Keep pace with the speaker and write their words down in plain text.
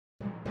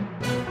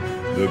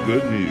The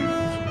Good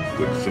News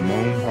with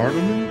Simone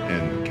Hardeman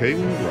and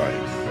Kayla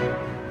Rice.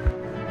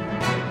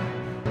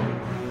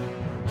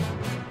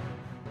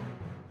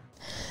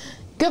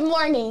 Good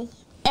morning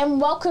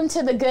and welcome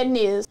to The Good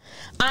News.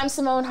 I'm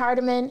Simone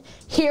Hardeman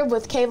here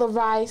with Kayla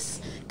Rice,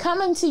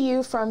 coming to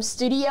you from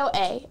Studio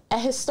A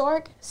at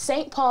historic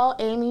St. Paul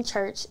AME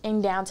Church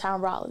in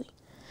downtown Raleigh.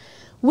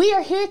 We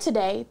are here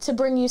today to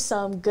bring you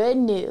some good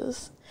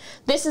news.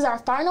 This is our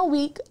final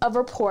week of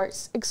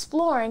reports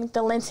exploring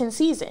the Lenten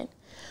season.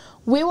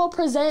 We will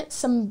present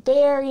some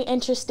very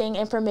interesting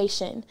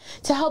information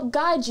to help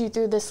guide you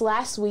through this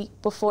last week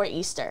before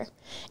Easter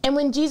and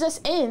when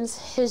Jesus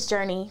ends his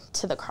journey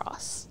to the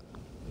cross.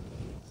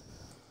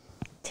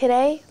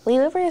 Today, we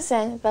will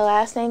present the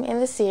last name in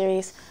the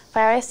series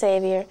for our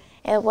Savior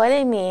and what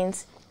it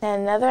means,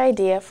 and another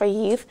idea for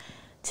youth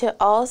to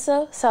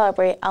also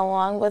celebrate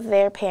along with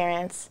their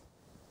parents.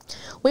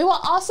 We will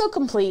also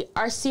complete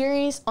our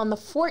series on the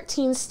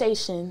 14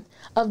 stations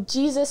of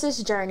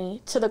Jesus'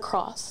 journey to the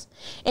cross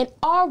and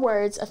our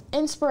words of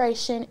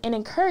inspiration and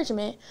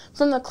encouragement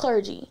from the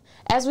clergy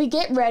as we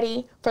get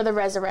ready for the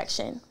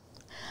resurrection.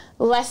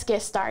 Let's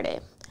get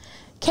started.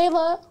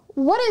 Kayla,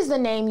 what is the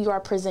name you are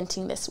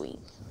presenting this week?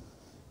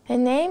 The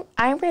name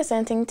I'm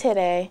presenting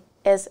today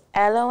is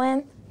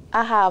Elohim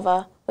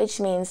Ahava, which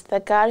means the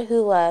God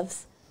who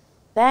loves.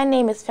 That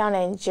name is found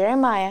in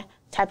Jeremiah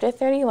chapter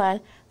 31,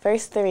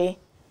 verse 3,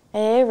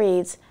 and it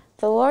reads,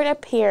 "The Lord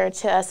appeared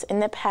to us in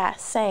the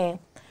past, saying,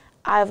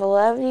 I've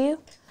loved you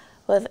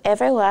with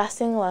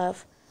everlasting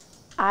love.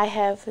 I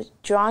have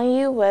drawn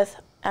you with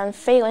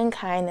unfailing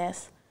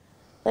kindness."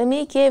 Let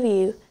me give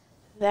you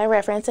that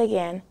reference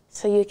again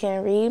so you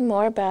can read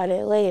more about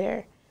it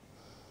later.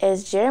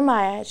 It's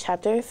Jeremiah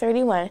chapter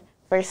 31,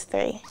 verse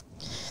 3.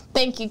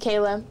 Thank you,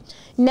 Kayla.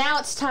 Now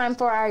it's time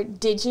for our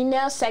Did You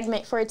Know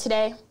segment for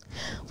today.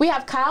 We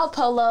have Kyle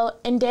Polo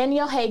and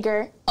Daniel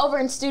Hager over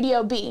in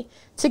Studio B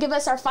to give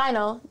us our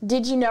final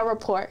Did You Know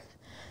report.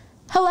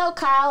 Hello,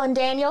 Kyle and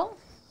Daniel.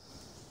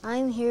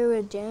 I'm here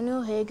with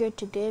Daniel Hager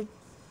to give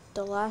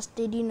the last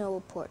Did You Know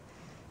report.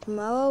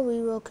 Tomorrow we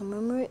will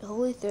commemorate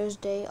Holy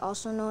Thursday,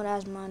 also known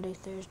as Maundy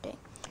Thursday.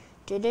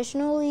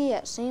 Traditionally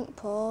at St.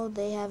 Paul,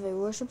 they have a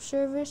worship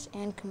service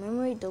and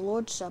commemorate the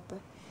Lord's Supper.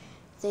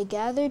 They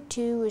gather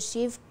to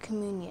receive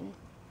communion,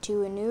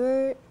 to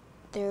renew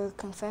their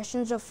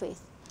confessions of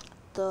faith.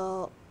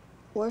 The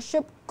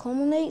worship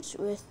culminates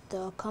with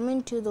the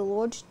coming to the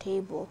Lord's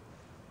table,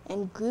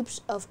 and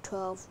groups of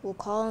 12, we'll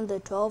call them the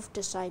 12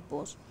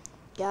 disciples,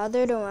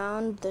 gathered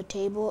around the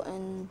table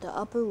in the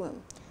upper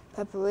room,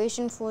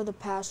 preparation for the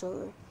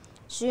Passover.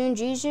 Soon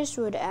Jesus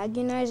would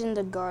agonize in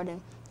the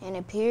garden and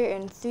appear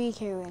in 3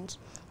 herons,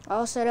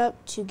 all set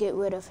up to get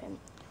rid of him.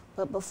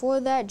 But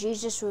before that,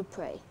 Jesus would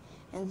pray.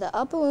 In the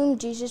upper room,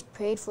 Jesus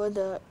prayed for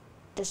the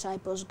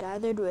disciples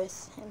gathered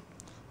with him.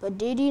 But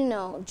did you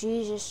know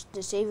Jesus,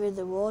 the Savior of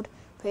the world,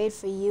 prayed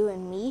for you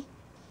and me?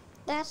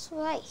 That's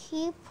right.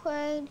 He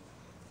prayed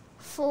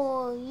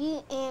for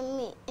you and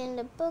me in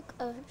the book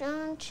of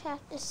John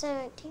chapter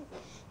 17.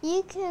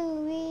 You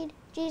can read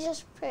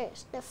Jesus'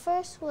 prayers. The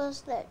first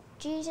was that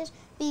Jesus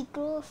be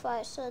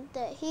glorified so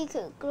that he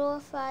could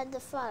glorify the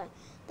Father.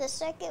 The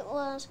second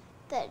was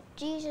that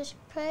Jesus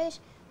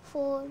prays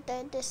for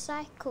the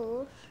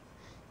disciples.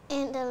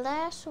 And the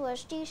last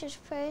was Jesus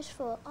prays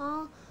for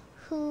all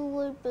who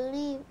would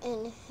believe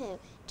in him.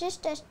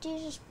 Just as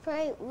Jesus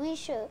prayed, we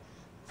should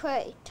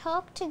pray.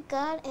 Talk to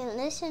God and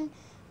listen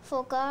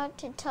for God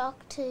to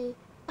talk to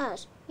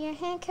us. Your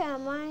hand can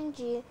remind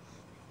you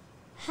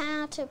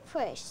how to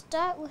pray.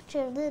 Start with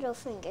your little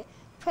finger.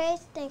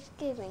 Praise,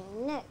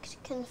 thanksgiving.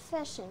 Next,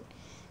 confession.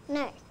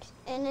 Next,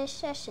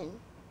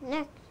 intercession.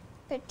 Next,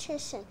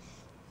 petition.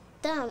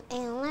 Thumb,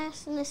 and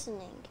last,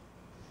 listening.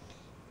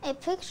 A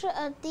picture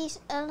of these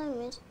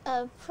elements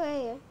of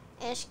prayer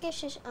and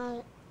scriptures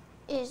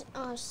is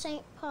on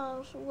St.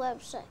 Paul's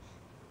website.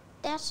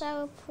 That's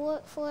our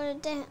report for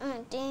today.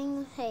 I'm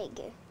Daniel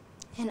Hager.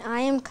 And I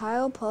am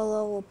Kyle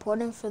Polo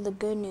reporting for the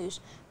Good News.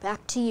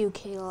 Back to you,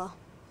 Kayla.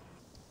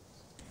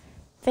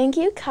 Thank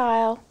you,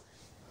 Kyle.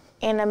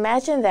 And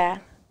imagine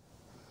that,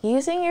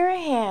 using your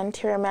hand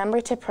to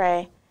remember to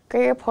pray.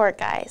 Great report,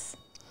 guys.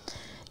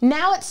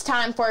 Now it's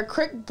time for a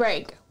quick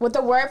break with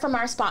a word from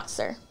our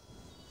sponsor.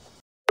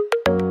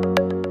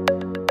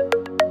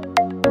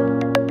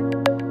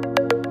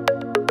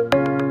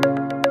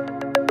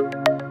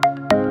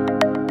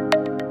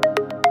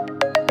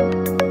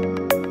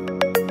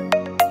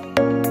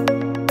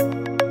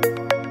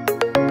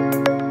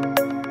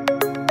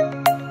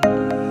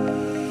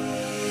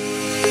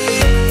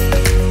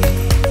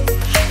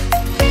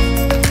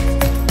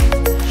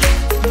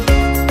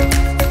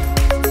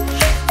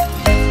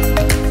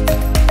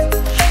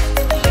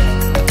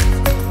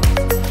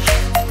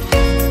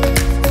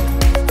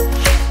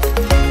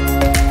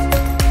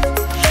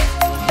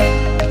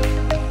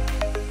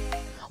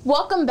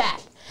 Welcome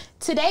back.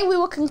 Today we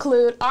will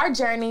conclude our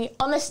journey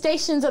on the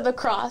stations of the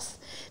cross.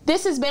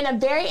 This has been a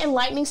very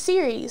enlightening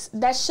series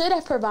that should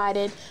have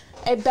provided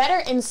a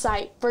better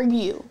insight for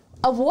you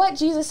of what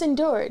Jesus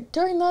endured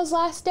during those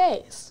last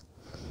days.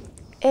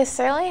 It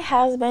certainly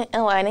has been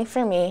enlightening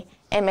for me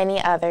and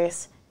many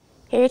others.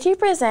 Here to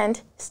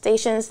present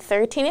stations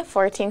 13 and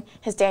 14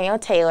 is Daniel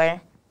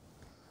Taylor.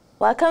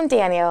 Welcome,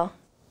 Daniel.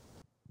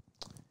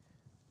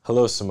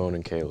 Hello, Simone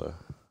and Kayla.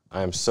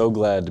 I am so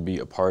glad to be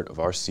a part of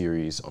our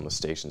series on the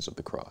Stations of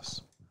the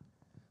Cross.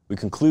 We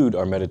conclude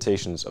our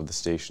meditations of the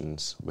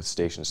stations with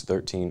stations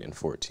 13 and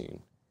 14.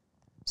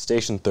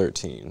 Station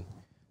 13,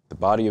 the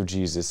body of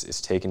Jesus is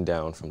taken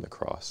down from the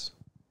cross.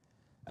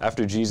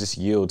 After Jesus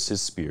yields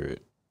his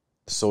spirit,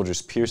 the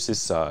soldiers pierce his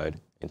side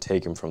and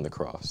take him from the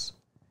cross.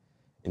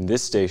 In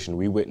this station,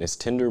 we witness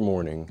tender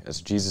mourning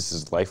as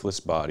Jesus' lifeless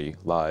body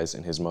lies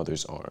in his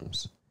mother's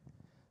arms.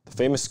 The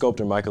famous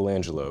sculptor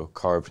Michelangelo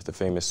carved the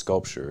famous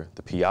sculpture,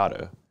 the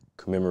Pieta,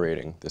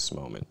 commemorating this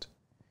moment.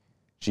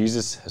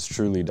 Jesus has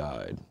truly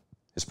died,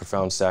 his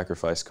profound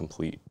sacrifice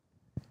complete.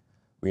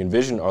 We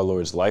envision our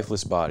Lord's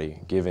lifeless body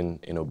given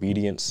in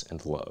obedience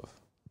and love.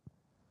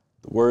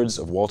 The words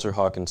of Walter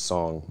Hawkins'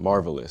 song,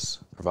 Marvelous,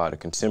 provide a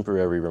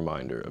contemporary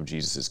reminder of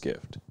Jesus'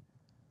 gift.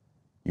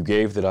 You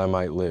gave that I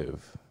might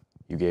live.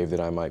 You gave that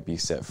I might be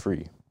set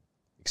free.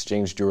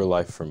 Exchanged your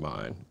life for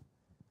mine.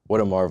 What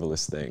a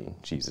marvelous thing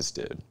Jesus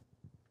did.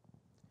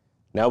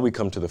 Now we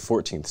come to the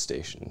 14th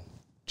station.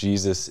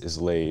 Jesus is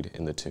laid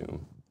in the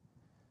tomb.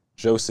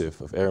 Joseph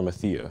of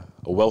Arimathea,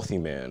 a wealthy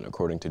man,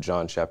 according to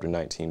John chapter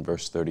 19,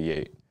 verse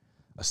 38,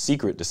 a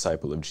secret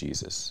disciple of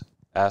Jesus,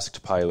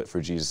 asked Pilate for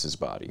Jesus'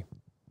 body.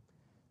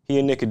 He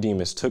and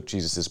Nicodemus took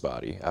Jesus'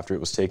 body after it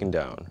was taken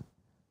down,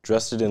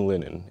 dressed it in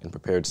linen, and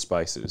prepared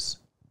spices.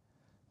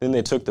 Then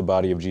they took the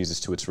body of Jesus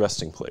to its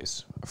resting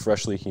place, a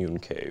freshly hewn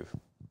cave.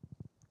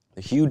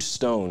 The huge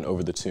stone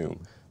over the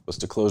tomb was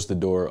to close the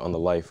door on the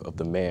life of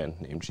the man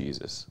named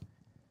Jesus.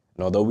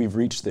 And although we've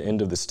reached the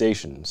end of the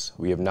stations,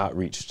 we have not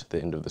reached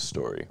the end of the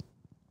story.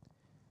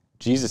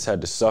 Jesus had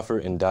to suffer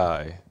and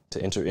die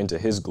to enter into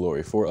his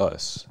glory for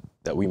us,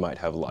 that we might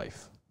have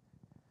life.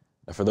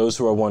 Now, for those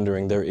who are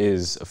wondering, there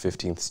is a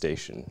 15th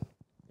station.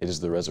 It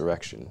is the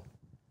resurrection.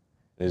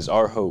 It is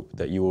our hope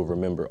that you will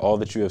remember all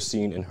that you have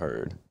seen and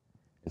heard,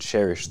 and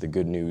cherish the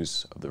good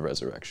news of the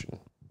resurrection.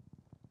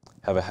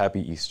 Have a happy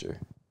Easter.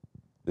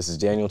 This is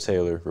Daniel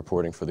Taylor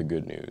reporting for the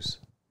Good News.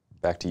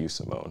 Back to you,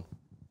 Simone.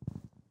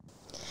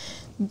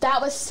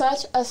 That was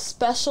such a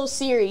special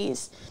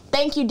series.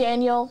 Thank you,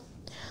 Daniel.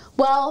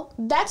 Well,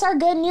 that's our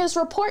good news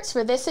reports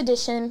for this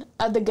edition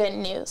of the Good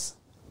News.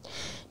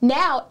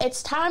 Now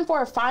it's time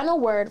for a final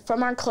word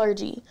from our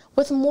clergy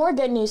with more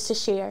good news to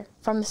share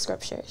from the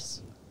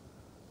scriptures.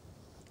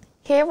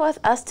 Here with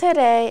us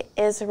today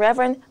is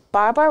Reverend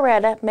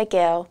Barbaretta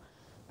Miguel,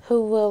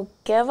 who will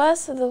give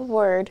us the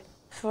word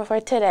for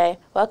today.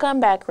 Welcome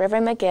back,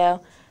 Reverend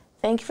Miguel.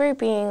 Thank you for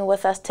being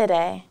with us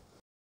today.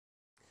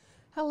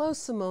 Hello,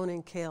 Simone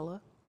and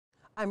Kayla.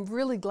 I'm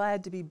really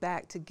glad to be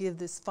back to give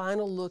this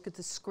final look at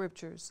the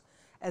scriptures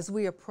as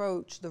we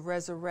approach the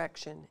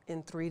resurrection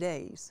in 3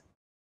 days.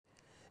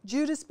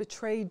 Judas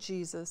betrayed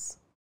Jesus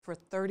for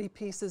 30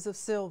 pieces of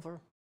silver.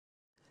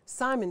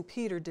 Simon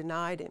Peter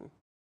denied him.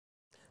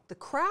 The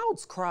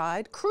crowds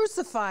cried,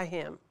 "Crucify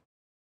him!"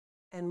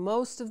 And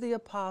most of the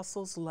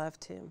apostles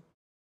left him.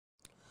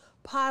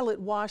 Pilate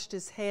washed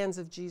his hands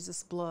of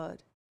Jesus'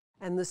 blood,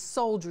 and the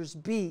soldiers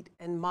beat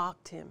and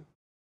mocked him.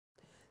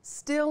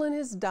 Still in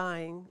his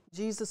dying,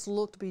 Jesus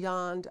looked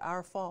beyond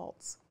our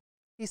faults.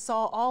 He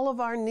saw all of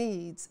our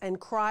needs and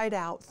cried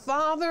out,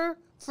 "Father,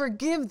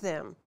 forgive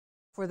them,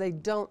 for they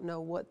don't know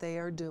what they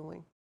are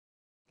doing."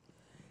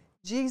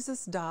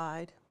 Jesus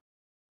died.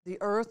 The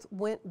earth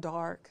went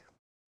dark.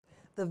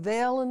 The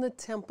veil in the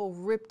temple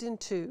ripped in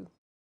two,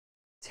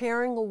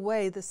 tearing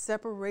away the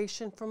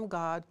separation from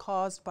God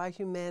caused by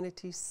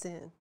humanity's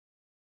sin.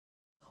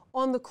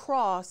 On the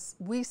cross,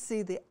 we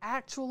see the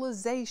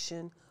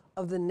actualization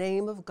of the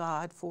name of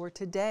God for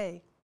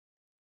today,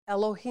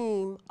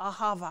 Elohim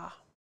Ahava,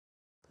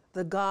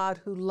 the God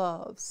who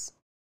loves.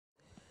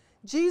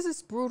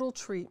 Jesus' brutal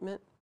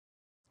treatment,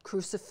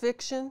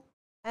 crucifixion,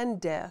 and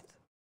death,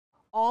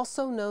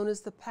 also known as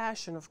the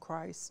Passion of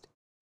Christ,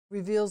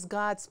 reveals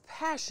God's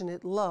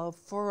passionate love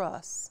for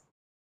us.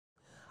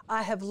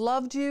 I have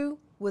loved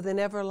you with an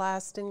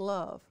everlasting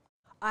love.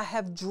 I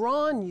have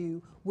drawn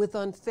you with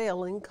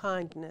unfailing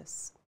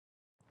kindness.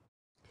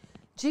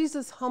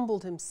 Jesus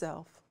humbled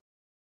himself.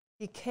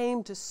 He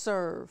came to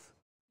serve,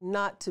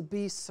 not to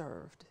be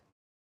served.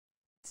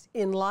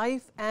 In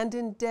life and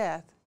in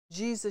death,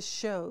 Jesus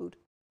showed,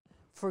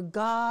 for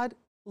God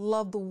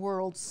loved the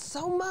world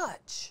so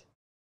much.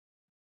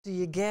 Do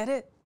you get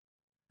it?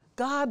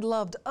 God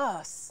loved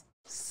us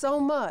so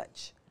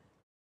much.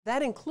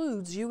 That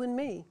includes you and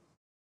me.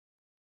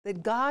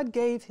 That God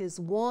gave his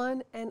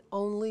one and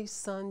only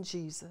Son,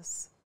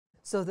 Jesus,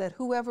 so that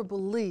whoever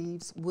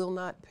believes will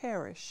not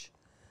perish,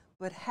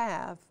 but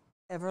have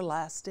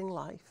everlasting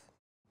life.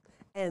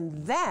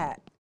 And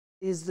that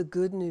is the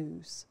good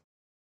news.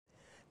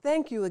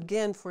 Thank you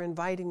again for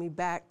inviting me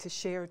back to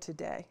share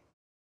today.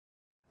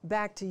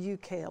 Back to you,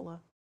 Kayla.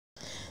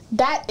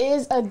 That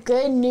is a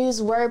good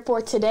news word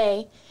for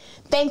today.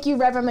 Thank you,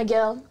 Reverend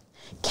McGill.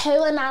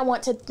 Kayla and I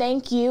want to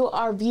thank you,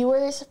 our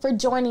viewers, for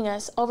joining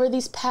us over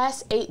these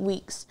past 8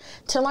 weeks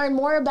to learn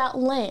more about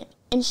Lent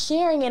and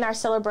sharing in our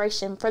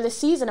celebration for the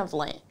season of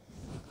Lent.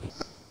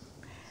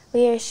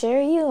 We are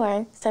sure you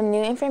learned some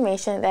new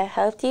information that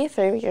helped you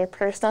through your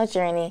personal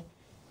journey.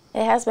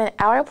 It has been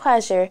our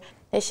pleasure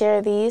to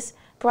share these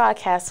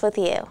broadcasts with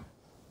you.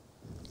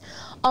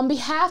 On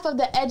behalf of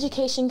the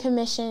Education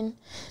Commission,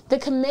 the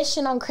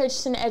Commission on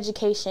Christian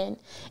Education,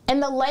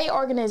 and the lay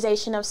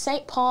organization of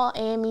St. Paul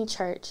AME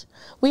Church,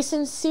 we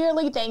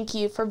sincerely thank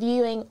you for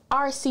viewing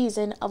our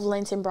season of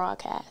Lenten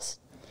broadcast.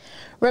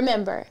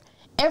 Remember,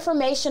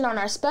 information on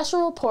our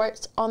special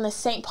reports on the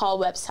St. Paul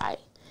website.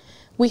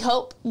 We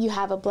hope you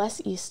have a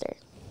blessed Easter.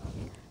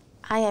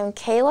 I am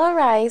Kayla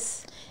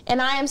Rice.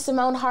 And I am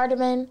Simone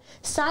Hardiman,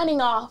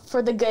 signing off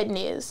for the good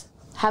news.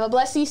 Have a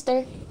blessed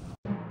Easter.